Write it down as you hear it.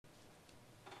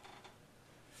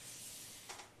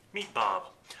Meet Bob.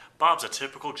 Bob's a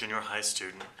typical junior high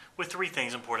student with three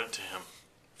things important to him: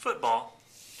 football,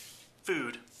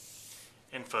 food,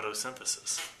 and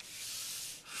photosynthesis.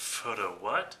 Photo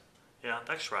what? Yeah,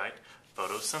 that's right,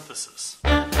 photosynthesis.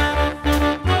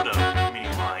 Photo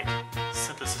meaning light,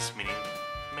 synthesis meaning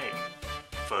make.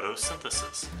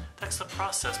 Photosynthesis. That's the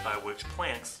process by which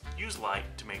plants use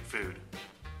light to make food.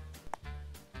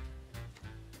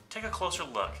 Take a closer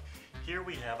look. Here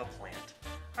we have a plant.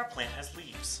 Our plant has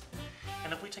leaves.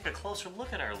 And if we take a closer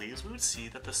look at our leaves, we would see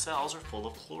that the cells are full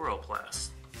of chloroplasts.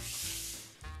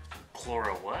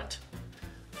 Chloro what?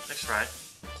 That's right,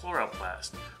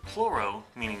 chloroplast. Chloro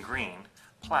meaning green,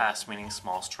 plast meaning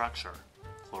small structure.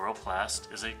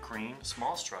 Chloroplast is a green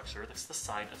small structure that's the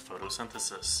site of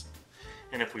photosynthesis.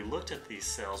 And if we looked at these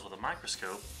cells with a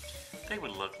microscope, they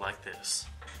would look like this.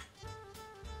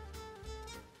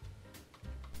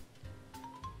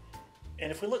 And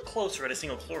if we look closer at a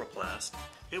single chloroplast,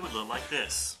 it would look like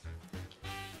this.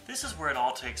 This is where it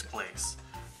all takes place.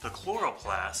 The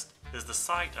chloroplast is the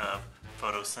site of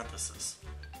photosynthesis.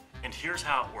 And here's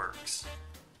how it works.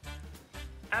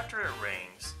 After it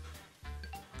rains,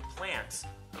 the plants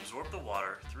absorb the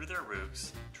water through their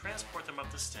roots, transport them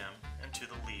up the stem and to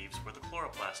the leaves where the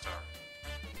chloroplasts are.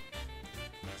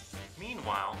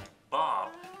 Meanwhile, Bob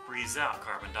breathes out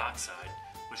carbon dioxide,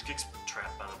 which gets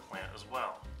trapped by the plant as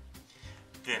well.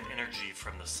 Then energy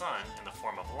from the sun in the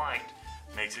form of light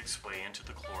makes its way into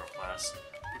the chloroplast,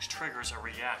 which triggers a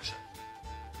reaction.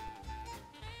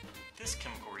 This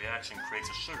chemical reaction creates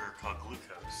a sugar called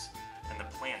glucose, and the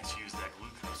plants use that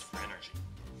glucose for energy.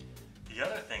 The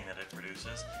other thing that it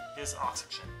produces is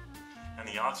oxygen, and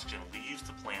the oxygen leaves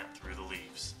the plant through the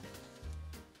leaves.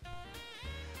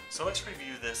 So let's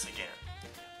review this again.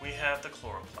 We have the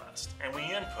chloroplast, and we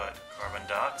input carbon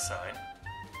dioxide,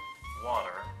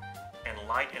 water, and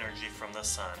light energy from the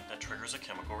sun that triggers a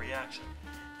chemical reaction.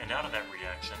 And out of that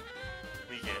reaction,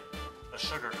 we get a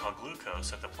sugar called glucose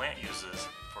that the plant uses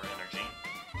for energy,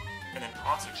 and then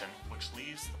oxygen, which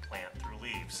leaves the plant through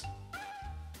leaves.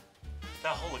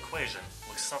 That whole equation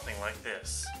looks something like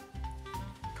this.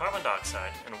 Carbon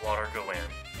dioxide and water go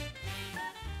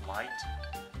in. Light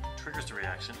triggers the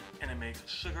reaction, and it makes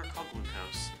sugar called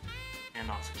glucose and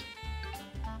oxygen.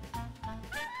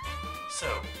 So,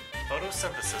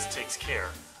 photosynthesis takes care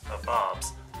of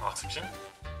Bob's oxygen.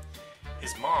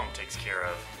 His mom takes care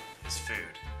of his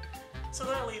food. So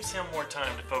that leaves him more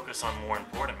time to focus on more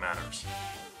important matters,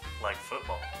 like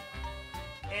football.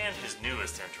 And his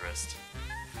newest interest,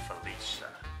 Felicia.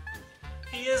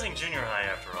 He is in junior high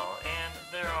after all, and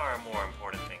there are more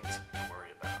important